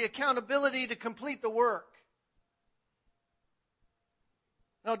don't want the accountability to complete the work.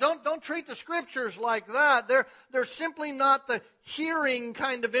 No, don't treat the Scriptures like that. They're simply not the hearing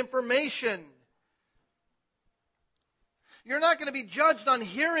kind of information. You're not going to be judged on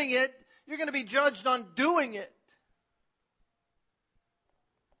hearing it. You're going to be judged on doing it.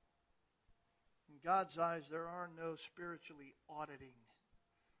 In God's eyes, there are no spiritually auditing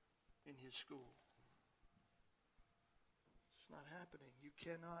in His school. It's not happening. You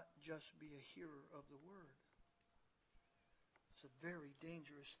cannot just be a hearer of the Word. It's a very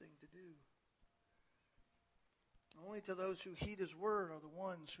dangerous thing to do. Only to those who heed His Word are the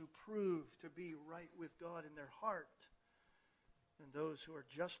ones who prove to be right with God in their heart, and those who are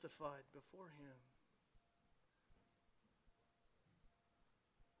justified before Him.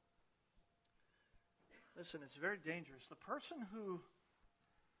 Listen, it's very dangerous. The person who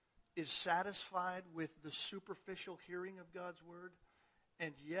is satisfied with the superficial hearing of God's Word,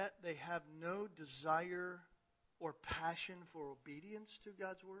 and yet they have no desire or passion for obedience to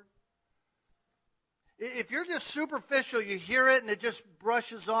God's Word. If you're just superficial, you hear it and it just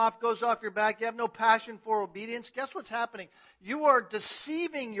brushes off, goes off your back, you have no passion for obedience, guess what's happening? You are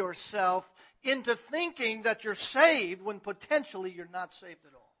deceiving yourself into thinking that you're saved when potentially you're not saved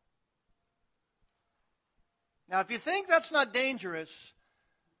at all. Now, if you think that's not dangerous,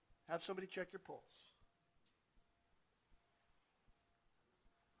 have somebody check your pulse.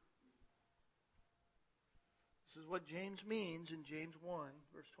 This is what James means in James 1,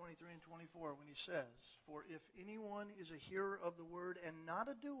 verse 23 and 24, when he says, for if anyone is a hearer of the word and not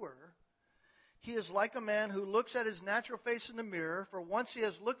a doer, he is like a man who looks at his natural face in the mirror, for once he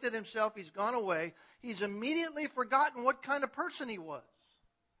has looked at himself, he's gone away. He's immediately forgotten what kind of person he was.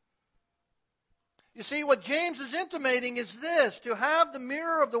 You see, what James is intimating is this: to have the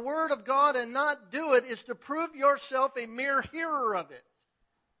mirror of the Word of God and not do it is to prove yourself a mere hearer of it.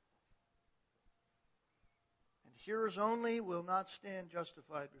 And hearers only will not stand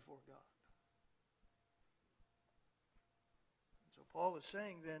justified before God. And so Paul is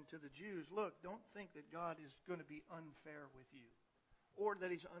saying then to the Jews, look, don't think that God is going to be unfair with you, or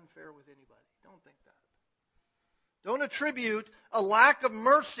that He's unfair with anybody. Don't think that. Don't attribute a lack of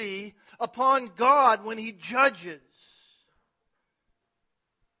mercy upon God when He judges.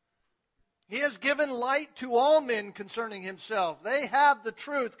 He has given light to all men concerning Himself. They have the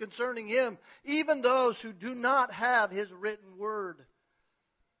truth concerning Him, even those who do not have His written word.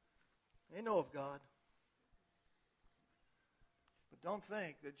 They know of God. But don't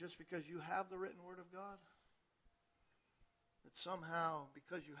think that just because you have the written word of God, that somehow,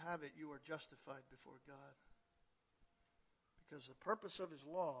 because you have it, you are justified before God. Because the purpose of His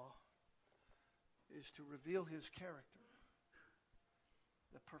law is to reveal His character,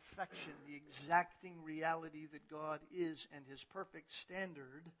 the perfection, the exacting reality that God is, and His perfect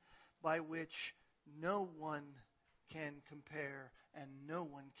standard by which no one can compare and no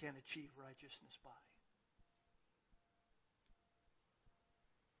one can achieve righteousness by.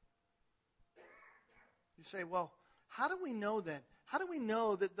 You say, well, how do we know then? How do we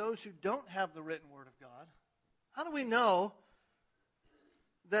know that those who don't have the written word of God, how do we know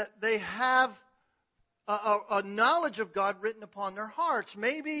that they have a knowledge of God written upon their hearts?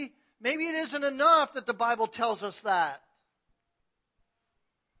 Maybe it isn't enough that the Bible tells us that.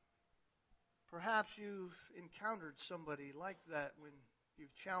 Perhaps you've encountered somebody like that when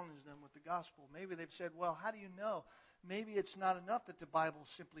you've challenged them with the gospel. Maybe they've said, well, how do you know? Maybe it's not enough that the Bible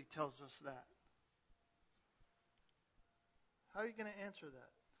simply tells us that. How are you going to answer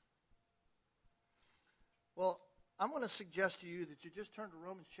that? Well, I'm going to suggest to you that you just turn to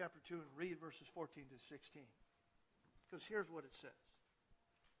Romans chapter 2 and read verses 14 to 16. Because here's what it says.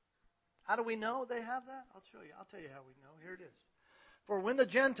 How do we know they have that? I'll show you. I'll tell you how we know. Here it is. For when the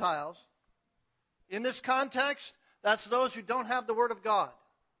Gentiles, in this context, that's those who don't have the Word of God.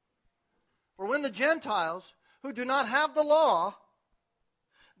 For when the Gentiles, who do not have the law,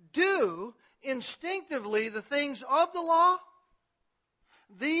 do instinctively the things of the law,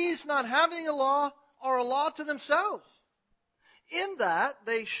 these, not having a law, are a law to themselves, in that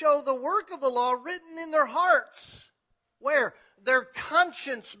they show the work of the law written in their hearts. Where? Their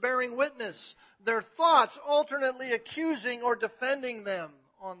conscience bearing witness, their thoughts alternately accusing or defending them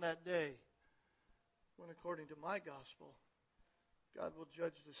on that day, when according to my gospel, God will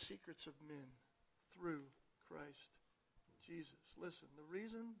judge the secrets of men through Christ Jesus. Listen, the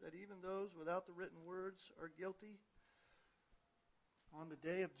reason that even those without the written words are guilty on the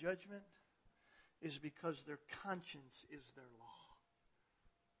day of judgment is because their conscience is their law.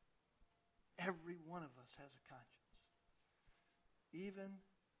 Every one of us has a conscience. Even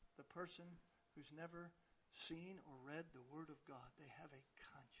the person who's never seen or read the Word of God, they have a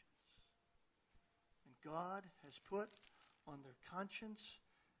conscience. And God has put on their conscience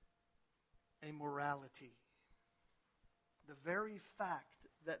a morality. The very fact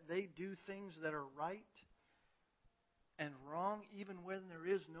that they do things that are right and wrong, even when there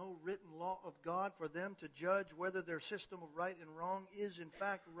is no written law of God for them to judge whether their system of right and wrong is in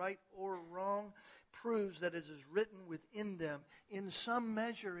fact right or wrong, proves that it is written within them. In some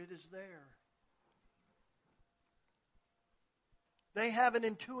measure, it is there. They have an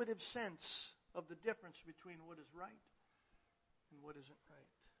intuitive sense of the difference between what is right and what isn't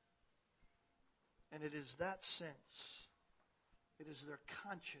right. And it is that sense, it is their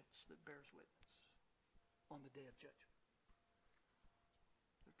conscience that bears witness on the day of judgment.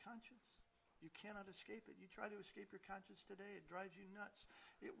 Conscience. You cannot escape it. You try to escape your conscience today, it drives you nuts.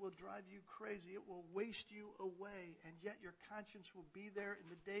 It will drive you crazy. It will waste you away. And yet your conscience will be there in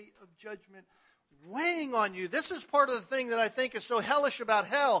the day of judgment weighing on you. This is part of the thing that I think is so hellish about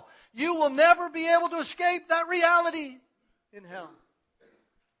hell. You will never be able to escape that reality in hell.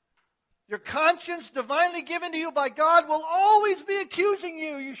 Your conscience, divinely given to you by God, will always be accusing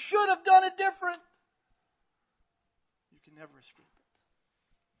you. You should have done it different. You can never escape it.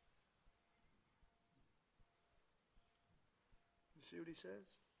 See what he says?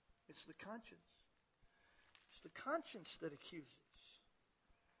 It's the conscience. It's the conscience that accuses.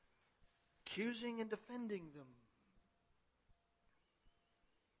 Accusing and defending them.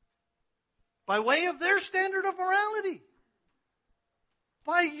 By way of their standard of morality.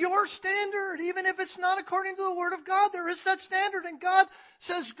 By your standard. Even if it's not according to the Word of God, there is that standard. And God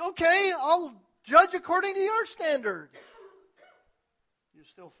says, okay, I'll judge according to your standard. You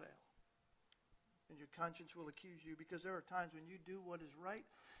still fail. And your conscience will accuse you, because there are times when you do what is right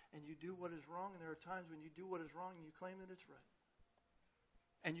and you do what is wrong, and there are times when you do what is wrong and you claim that it's right.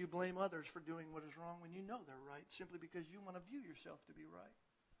 And you blame others for doing what is wrong when you know they're right, simply because you want to view yourself to be right.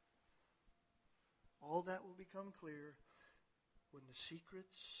 All that will become clear when the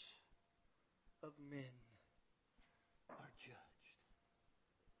secrets of men are judged.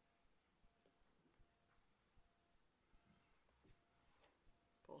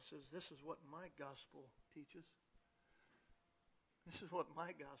 Paul says, this is what my gospel teaches. This is what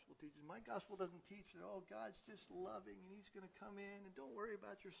my gospel teaches. My gospel doesn't teach that, oh, God's just loving and He's going to come in and don't worry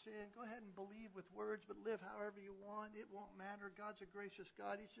about your sin. Go ahead and believe with words, but live however you want. It won't matter. God's a gracious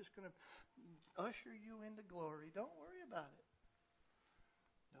God. He's just going to usher you into glory. Don't worry about it.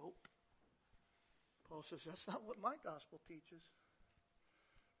 Nope. Paul says that's not what my gospel teaches.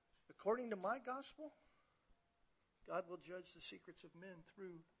 According to my gospel, God will judge the secrets of men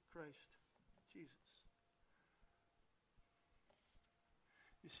through Christ Jesus.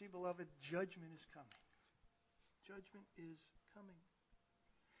 You see, beloved, judgment is coming. Judgment is coming.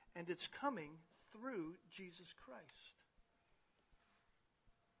 And it's coming through Jesus Christ.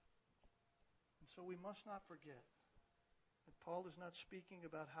 And so we must not forget that Paul is not speaking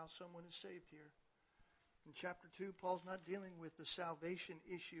about how someone is saved here. In chapter 2, Paul's not dealing with the salvation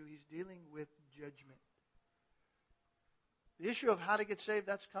issue. He's dealing with judgment. The issue of how to get saved,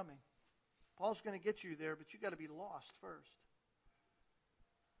 that's coming. Paul's going to get you there, but you've got to be lost first.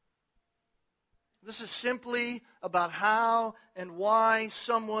 This is simply about how and why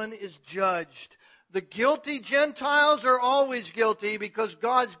someone is judged. The guilty Gentiles are always guilty because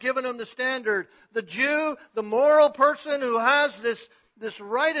God's given them the standard. The Jew, the moral person who has this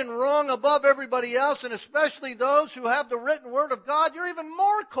right and wrong above everybody else, and especially those who have the written word of God, you're even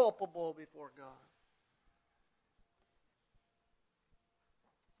more culpable before God.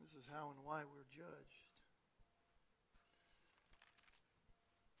 This is how and why we're judged.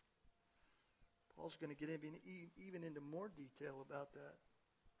 Paul's going to get even into more detail about that,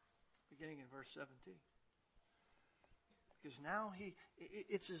 beginning in verse 17. Because now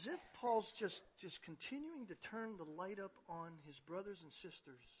it's as if Paul's just continuing to turn the light up on his brothers and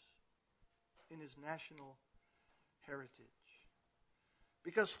sisters in his national heritage.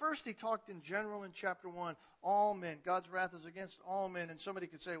 Because first he talked in general in chapter 1, all men. God's wrath is against all men. And somebody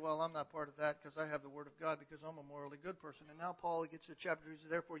could say, well, I'm not part of that because I have the word of God because I'm a morally good person. And now Paul gets to chapter 2, he says,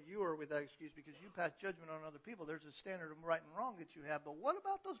 therefore you are without excuse because you pass judgment on other people. There's a standard of right and wrong that you have. But what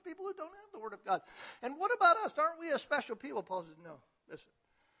about those people who don't have the word of God? And what about us? Aren't we a special people? Paul says, no, listen.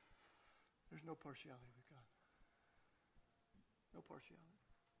 There's no partiality with God. No partiality.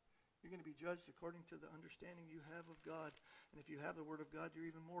 You're going to be judged according to the understanding you have of God. And if you have the Word of God, you're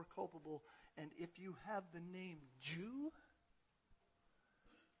even more culpable. And if you have the name Jew,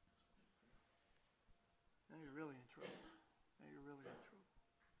 now you're really in trouble. Now you're really in trouble.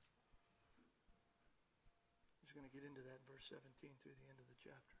 He's going to get into that in verse 17 through the end of the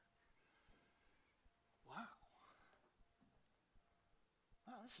chapter. Wow.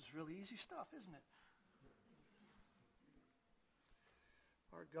 Wow, this is really easy stuff, isn't it?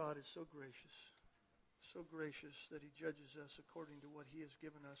 Our God is so gracious that He judges us according to what He has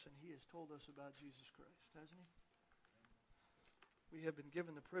given us, and He has told us about Jesus Christ, hasn't He? We have been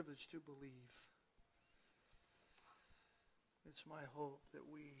given the privilege to believe. It's my hope that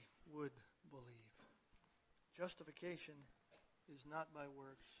we would believe. Justification is not by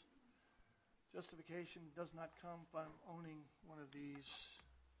works. Justification does not come from owning one of these.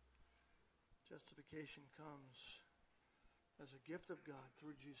 Justification comes as a gift of God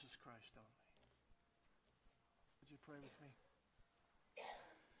through Jesus Christ only. Would you pray with me?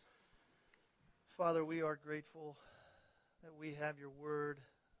 Father, we are grateful that we have your word.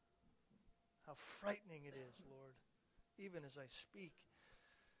 How frightening it is, Lord, even as I speak.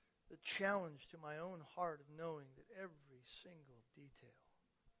 The challenge to my own heart of knowing that every single detail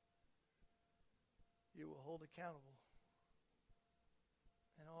you will hold accountable.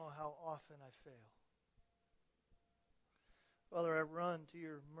 And oh, how often I fail. Father, I run to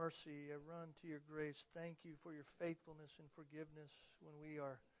your mercy. I run to your grace. Thank you for your faithfulness and forgiveness when we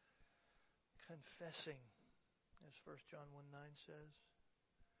are confessing, as 1 John 1:9 says.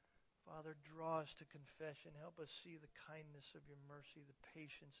 Father, draw us to confession. Help us see the kindness of your mercy, the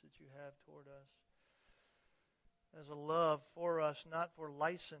patience that you have toward us. As a love for us, not for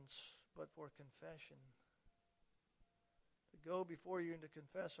license, but for confession. To go before you and to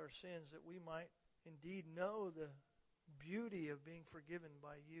confess our sins that we might indeed know the beauty of being forgiven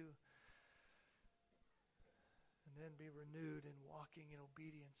by you, and then be renewed in walking in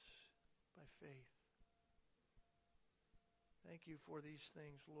obedience by faith. Thank you for these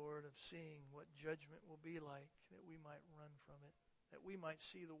things, Lord, of seeing what judgment will be like, that we might run from it, that we might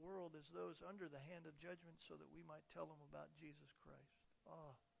see the world as those under the hand of judgment so that we might tell them about Jesus Christ.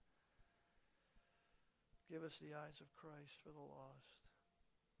 Ah, give us the eyes of Christ for the lost.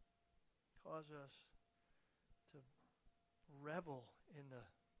 Cause us to revel in the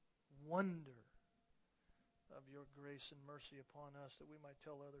wonder of your grace and mercy upon us, that we might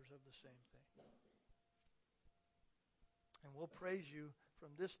tell others of the same thing. And we'll praise you from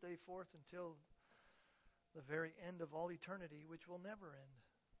this day forth until the very end of all eternity, which will never end.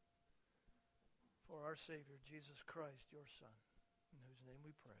 For our Savior, Jesus Christ, your Son, in whose name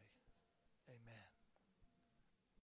we pray. Amen.